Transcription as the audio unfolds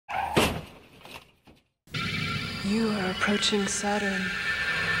You are approaching Saturn.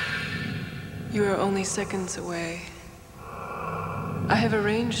 You are only seconds away. I have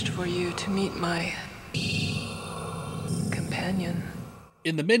arranged for you to meet my companion.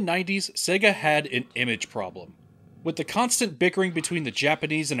 In the mid-90s, Sega had an image problem. With the constant bickering between the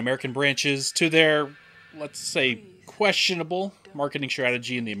Japanese and American branches to their, let's say, questionable marketing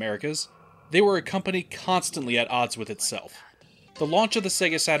strategy in the Americas, they were a company constantly at odds with itself. The launch of the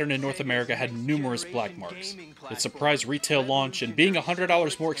Sega Saturn in North America had numerous black marks. Its surprise retail launch and being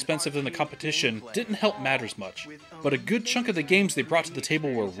 $100 more expensive than the competition didn't help matters much, but a good chunk of the games they brought to the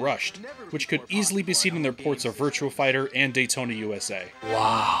table were rushed, which could easily be seen in their ports of Virtua Fighter and Daytona USA.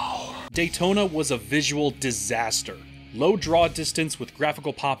 Wow. Daytona was a visual disaster. Low draw distance with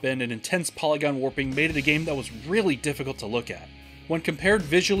graphical pop-in and intense polygon warping made it a game that was really difficult to look at. When compared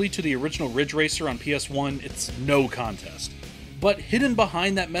visually to the original Ridge Racer on PS1, it's no contest. But hidden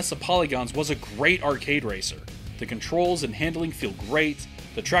behind that mess of polygons was a great arcade racer. The controls and handling feel great,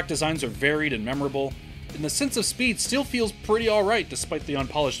 the track designs are varied and memorable, and the sense of speed still feels pretty alright despite the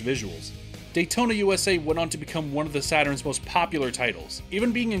unpolished visuals. Daytona USA went on to become one of the Saturn's most popular titles,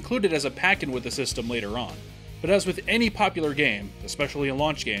 even being included as a pack-in with the system later on. But as with any popular game, especially a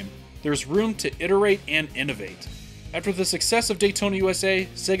launch game, there's room to iterate and innovate. After the success of Daytona USA,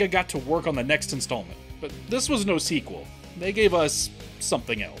 Sega got to work on the next installment, but this was no sequel. They gave us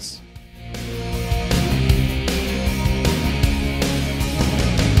something else.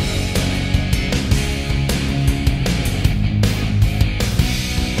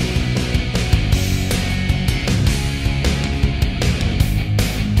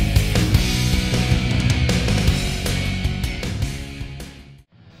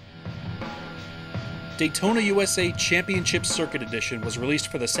 Daytona USA Championship Circuit Edition was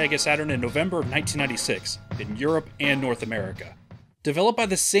released for the Sega Saturn in November of 1996, in Europe and North America. Developed by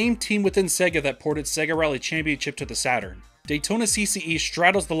the same team within Sega that ported Sega Rally Championship to the Saturn, Daytona CCE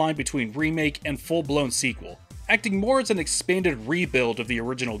straddles the line between remake and full-blown sequel, acting more as an expanded rebuild of the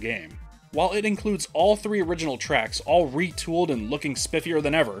original game. While it includes all 3 original tracks, all retooled and looking spiffier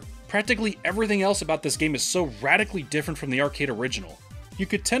than ever, practically everything else about this game is so radically different from the arcade original. You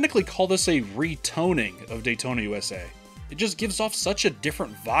could technically call this a retoning of Daytona USA. It just gives off such a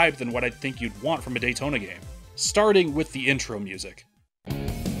different vibe than what I'd think you'd want from a Daytona game. Starting with the intro music.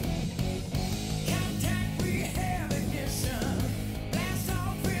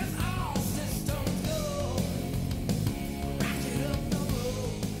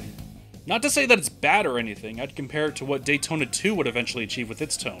 Not to say that it's bad or anything, I'd compare it to what Daytona 2 would eventually achieve with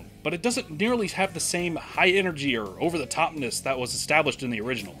its tone, but it doesn't nearly have the same high energy or over-the-topness that was established in the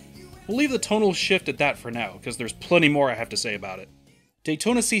original. We'll leave the tonal shift at that for now, because there's plenty more I have to say about it.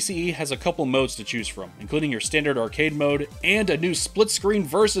 Daytona CCE has a couple modes to choose from, including your standard arcade mode, and a new split-screen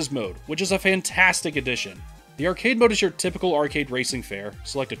versus mode, which is a fantastic addition. The arcade mode is your typical arcade racing fare.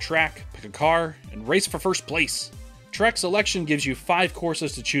 Select a track, pick a car, and race for first place. Track selection gives you 5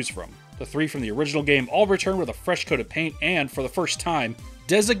 courses to choose from. The 3 from the original game all return with a fresh coat of paint and, for the first time,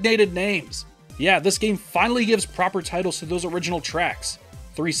 designated names. Yeah, this game finally gives proper titles to those original tracks: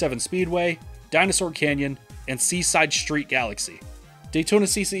 3-7 Speedway, Dinosaur Canyon, and Seaside Street Galaxy. Daytona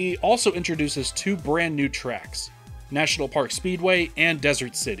CCE also introduces 2 brand new tracks: National Park Speedway and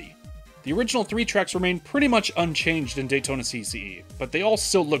Desert City. The original 3 tracks remain pretty much unchanged in Daytona CCE, but they all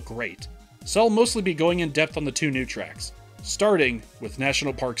still look great. So I'll mostly be going in depth on the 2 new tracks, starting with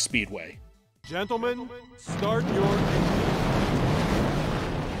National Park Speedway. Gentlemen, start your engine.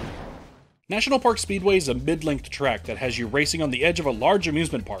 National Park Speedway is a mid-length track that has you racing on the edge of a large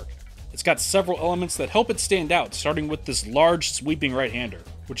amusement park. It's got several elements that help it stand out, starting with this large sweeping right-hander,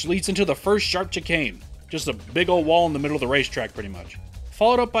 which leads into the first sharp chicane, just a big old wall in the middle of the racetrack pretty much.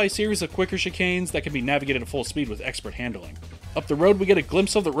 Followed up by a series of quicker chicanes that can be navigated at full speed with expert handling. Up the road we get a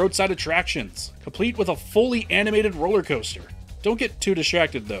glimpse of the roadside attractions, complete with a fully animated roller coaster. Don't get too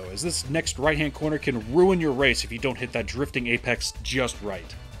distracted though, as this next right-hand corner can ruin your race if you don't hit that drifting apex just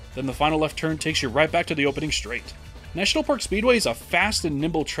right. Then the final left turn takes you right back to the opening straight. National Park Speedway is a fast and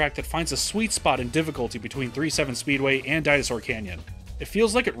nimble track that finds a sweet spot in difficulty between 3-7 Speedway and Dinosaur Canyon. It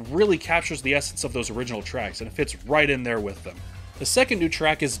feels like it really captures the essence of those original tracks, and it fits right in there with them. The second new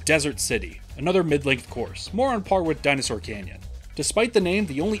track is Desert City, another mid-length course, more on par with Dinosaur Canyon. Despite the name,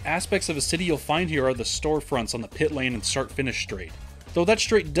 the only aspects of a city you'll find here are the storefronts on the pit lane and start-finish straight. Though that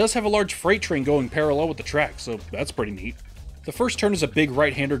straight does have a large freight train going parallel with the track, so that's pretty neat. The first turn is a big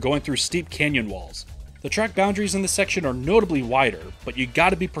right-hander going through steep canyon walls. The track boundaries in this section are notably wider, but you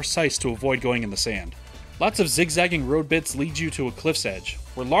gotta be precise to avoid going in the sand. Lots of zigzagging road bits lead you to a cliff's edge,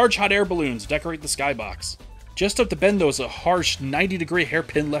 where large hot air balloons decorate the skybox. Just up the bend though is a harsh 90-degree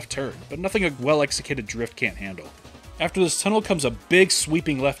hairpin left turn, but nothing a well-executed drift can't handle. After this tunnel comes a big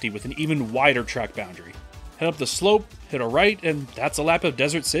sweeping lefty with an even wider track boundary. Head up the slope, hit a right, and that's a lap of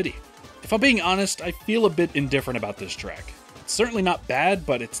Desert City. If I'm being honest, I feel a bit indifferent about this track. It's certainly not bad,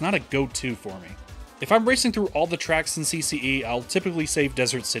 but it's not a go-to for me. If I'm racing through all the tracks in CCE, I'll typically save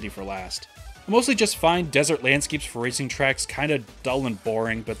Desert City for last. I mostly just find desert landscapes for racing tracks kinda dull and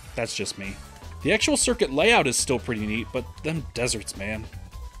boring, but that's just me. The actual circuit layout is still pretty neat, but them deserts, man.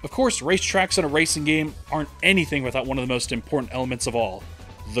 Of course, racetracks in a racing game aren't anything without one of the most important elements of all,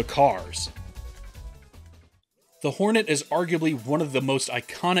 the cars. The Hornet is arguably one of the most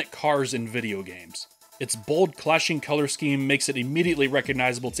iconic cars in video games. Its bold, clashing color scheme makes it immediately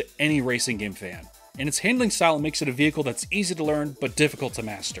recognizable to any racing game fan, and its handling style makes it a vehicle that's easy to learn but difficult to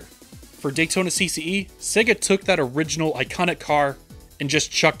master. For Daytona CCE, Sega took that original iconic car and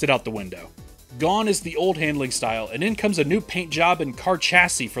just chucked it out the window. Gone is the old handling style, and in comes a new paint job and car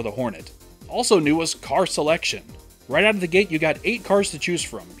chassis for the Hornet. Also new was car selection. Right out of the gate, you got 8 cars to choose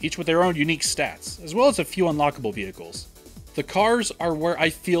from, each with their own unique stats, as well as a few unlockable vehicles. The cars are where I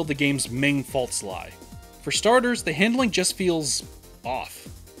feel the game's main faults lie. For starters, the handling just feels off.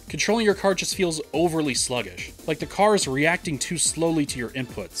 Controlling your car just feels overly sluggish, like the car is reacting too slowly to your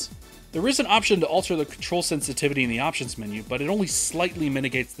inputs. There is an option to alter the control sensitivity in the options menu, but it only slightly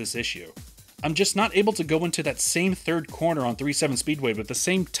mitigates this issue. I'm just not able to go into that same third corner on 3.7 Speedway with the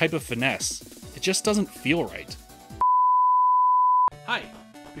same type of finesse. It just doesn't feel right. Hi,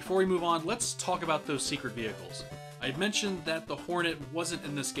 before we move on, let's talk about those secret vehicles. I had mentioned that the Hornet wasn't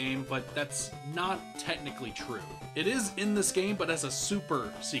in this game, but that's not technically true. It is in this game, but as a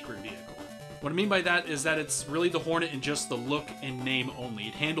super secret vehicle. What I mean by that is that it's really the Hornet in just the look and name only.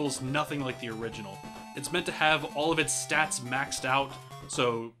 It handles nothing like the original. It's meant to have all of its stats maxed out,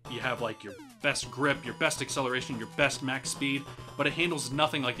 so you have like your best grip, your best acceleration, your best max speed, but it handles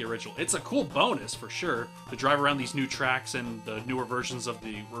nothing like the original. It's a cool bonus for sure to drive around these new tracks and the newer versions of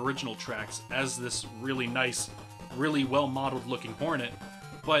the original tracks as this really nice, really well modeled looking Hornet,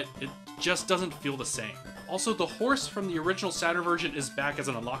 but it just doesn't feel the same. Also, the horse from the original Saturn version is back as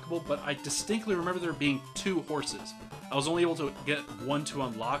an unlockable, but I distinctly remember there being 2 horses. I was only able to get 1 to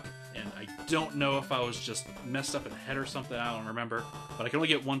unlock, and I don't know if I was just messed up in head or something, I don't remember. But I can only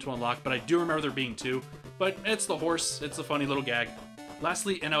get 1 to unlock, but I do remember there being 2. But it's the horse, it's a funny little gag.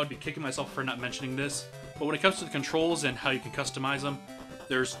 Lastly, and I would be kicking myself for not mentioning this, but when it comes to the controls and how you can customize them,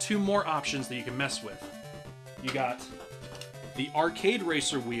 there's 2 more options that you can mess with. You got the arcade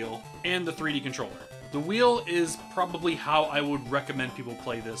racer wheel and the 3D controller. The wheel is probably how I would recommend people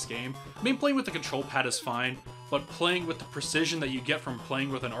play this game. I mean, playing with the control pad is fine, but playing with the precision that you get from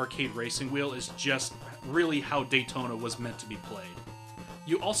playing with an arcade racing wheel is just really how Daytona was meant to be played.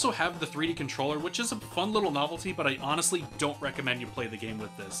 You also have the 3D controller, which is a fun little novelty, but I honestly don't recommend you play the game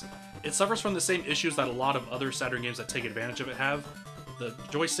with this. It suffers from the same issues that a lot of other Saturn games that take advantage of it have. The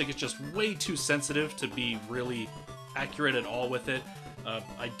joystick is just way too sensitive to be really accurate at all with it.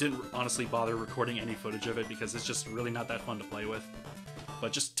 I didn't honestly bother recording any footage of it because it's just really not that fun to play with.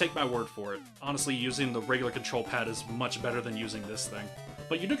 But just take my word for it. Honestly, using the regular control pad is much better than using this thing.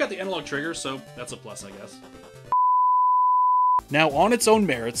 But you do got the analog trigger, so that's a plus, I guess. Now, on its own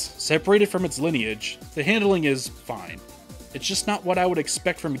merits, separated from its lineage, the handling is fine. It's just not what I would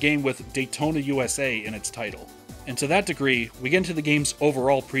expect from a game with Daytona USA in its title. And to that degree, we get into the game's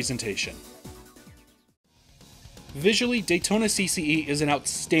overall presentation. Visually, Daytona CCE is an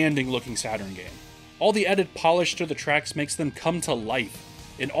outstanding looking Saturn game. All the added polish to the tracks makes them come to life,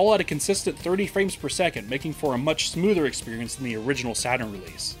 and all at a consistent 30 frames per second, making for a much smoother experience than the original Saturn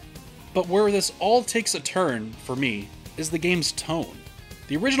release. But where this all takes a turn, for me, is the game's tone.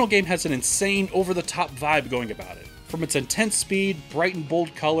 The original game has an insane, over-the-top vibe going about it. From its intense speed, bright and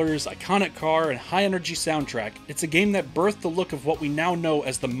bold colors, iconic car, and high-energy soundtrack, it's a game that birthed the look of what we now know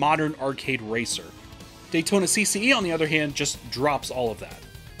as the modern arcade racer. Daytona CCE, on the other hand, just drops all of that.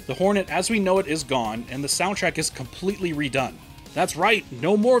 The Hornet as we know it is gone, and the soundtrack is completely redone. That's right,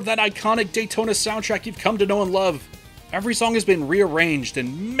 no more of that iconic Daytona soundtrack you've come to know and love. Every song has been rearranged,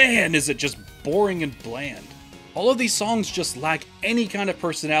 and man is it just boring and bland. All of these songs just lack any kind of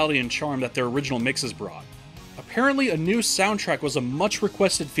personality and charm that their original mixes brought. Apparently, a new soundtrack was a much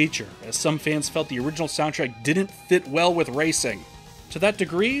requested feature, as some fans felt the original soundtrack didn't fit well with racing. To that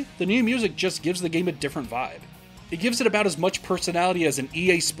degree, the new music just gives the game a different vibe. It gives it about as much personality as an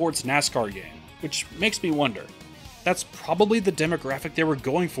EA Sports NASCAR game, which makes me wonder. That's probably the demographic they were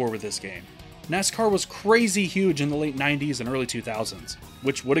going for with this game. NASCAR was crazy huge in the late 90s and early 2000s,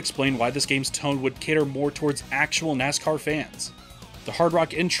 which would explain why this game's tone would cater more towards actual NASCAR fans. The hard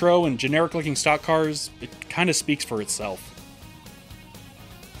rock intro and generic looking stock cars, it kinda speaks for itself.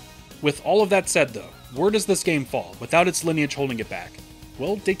 With all of that said though, where does this game fall without its lineage holding it back?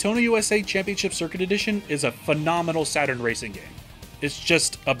 Well, Daytona USA Championship Circuit Edition is a phenomenal Saturn racing game. It's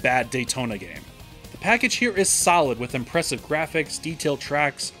just a bad Daytona game. The package here is solid with impressive graphics, detailed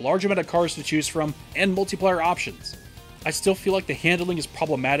tracks, a large amount of cars to choose from, and multiplayer options. I still feel like the handling is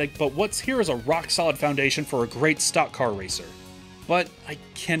problematic, but what's here is a rock-solid foundation for a great stock car racer. But I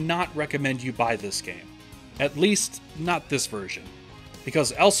cannot recommend you buy this game. At least, not this version.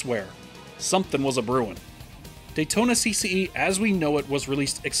 Because elsewhere, something was a-brewin'. Daytona CCE as we know it was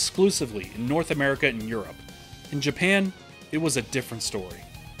released exclusively in North America and Europe. In Japan, it was a different story.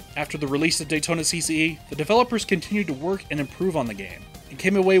 After the release of Daytona CCE, the developers continued to work and improve on the game, and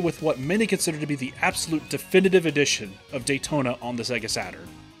came away with what many consider to be the absolute definitive edition of Daytona on the Sega Saturn.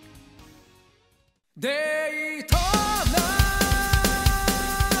 Daytona!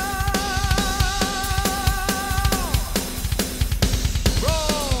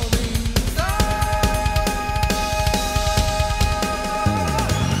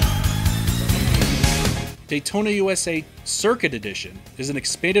 Daytona USA Circuit Edition is an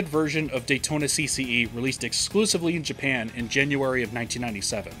expanded version of Daytona CCE released exclusively in Japan in January of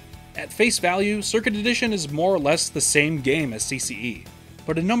 1997. At face value, Circuit Edition is more or less the same game as CCE,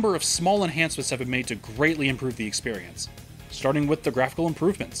 but a number of small enhancements have been made to greatly improve the experience, starting with the graphical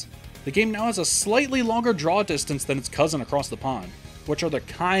improvements. The game now has a slightly longer draw distance than its cousin across the pond, which are the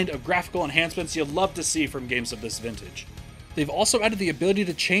kind of graphical enhancements you'll love to see from games of this vintage. They've also added the ability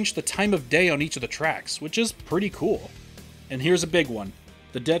to change the time of day on each of the tracks, which is pretty cool. And here's a big one.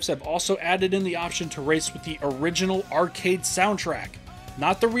 The devs have also added in the option to race with the original arcade soundtrack.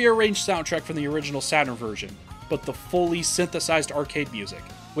 Not the rearranged soundtrack from the original Saturn version, but the fully synthesized arcade music,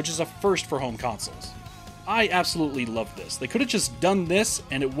 which is a first for home consoles. I absolutely love this. They could have just done this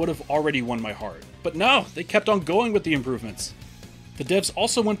and it would have already won my heart. But no, they kept on going with the improvements. The devs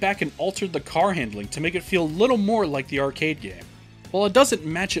also went back and altered the car handling to make it feel a little more like the arcade game. While it doesn't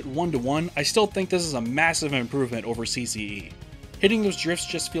match it one-to-one, I still think this is a massive improvement over CCE. Hitting those drifts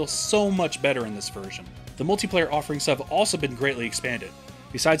just feels so much better in this version. The multiplayer offerings have also been greatly expanded.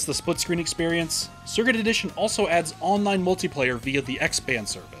 Besides the split-screen experience, Circuit Edition also adds online multiplayer via the X-Band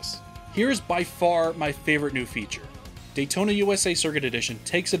service. Here's by far my favorite new feature. Daytona USA Circuit Edition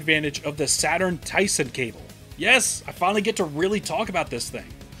takes advantage of the Saturn Tyson cable. Yes, I finally get to really talk about this thing.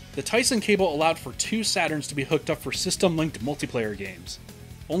 The Tyson cable allowed for 2 Saturns to be hooked up for system-linked multiplayer games.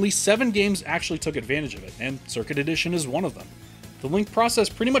 Only 7 games actually took advantage of it, and Circuit Edition is one of them. The link process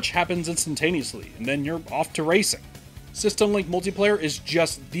pretty much happens instantaneously, and then you're off to racing. System-linked multiplayer is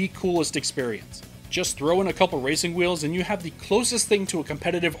just the coolest experience. Just throw in a couple racing wheels and you have the closest thing to a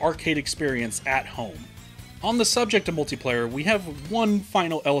competitive arcade experience at home. On the subject of multiplayer, we have one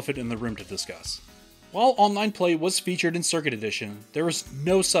final elephant in the room to discuss. While online play was featured in Circuit Edition, there is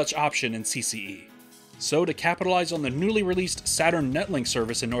no such option in CCE. So to capitalize on the newly released Saturn Netlink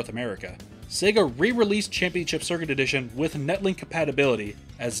service in North America, Sega re-released Championship Circuit Edition with Netlink compatibility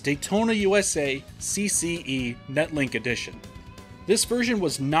as Daytona USA CCE Netlink Edition. This version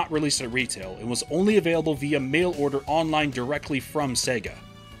was not released at retail and was only available via mail order online directly from Sega.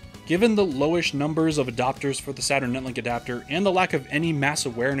 Given the lowish numbers of adopters for the Saturn Netlink adapter and the lack of any mass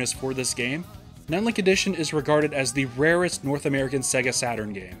awareness for this game, Netlink Edition is regarded as the rarest North American Sega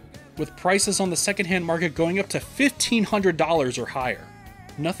Saturn game, with prices on the secondhand market going up to $1,500 or higher.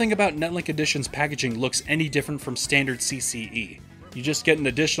 Nothing about Netlink Edition's packaging looks any different from standard CCE. You just get an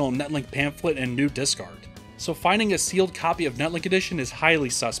additional Netlink pamphlet and new disc art. So finding a sealed copy of Netlink Edition is highly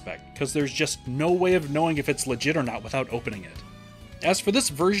suspect, because there's just no way of knowing if it's legit or not without opening it. As for this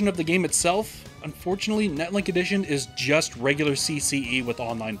version of the game itself, unfortunately Netlink Edition is just regular CCE with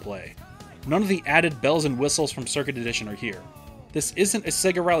online play. None of the added bells and whistles from Circuit Edition are here. This isn't a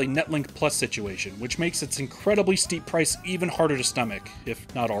Sega Rally Netlink Plus situation, which makes its incredibly steep price even harder to stomach, if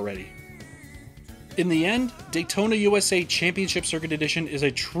not already. In the end, Daytona USA Championship Circuit Edition is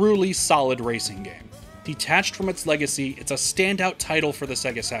a truly solid racing game. Detached from its legacy, it's a standout title for the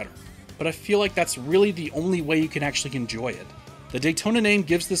Sega Saturn, but I feel like that's really the only way you can actually enjoy it. The Daytona name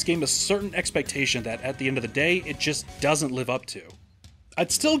gives this game a certain expectation that at the end of the day, it just doesn't live up to. I'd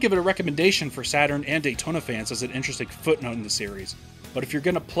still give it a recommendation for Saturn and Daytona fans as an interesting footnote in the series, but if you're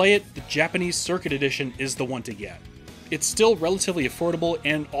gonna play it, the Japanese Circuit Edition is the one to get. It's still relatively affordable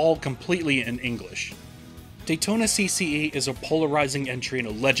and all completely in English. Daytona CCE is a polarizing entry in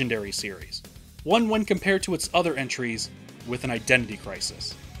a legendary series, one when compared to its other entries with an identity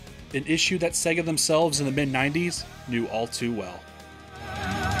crisis, an issue that Sega themselves in the mid-90s knew all too well.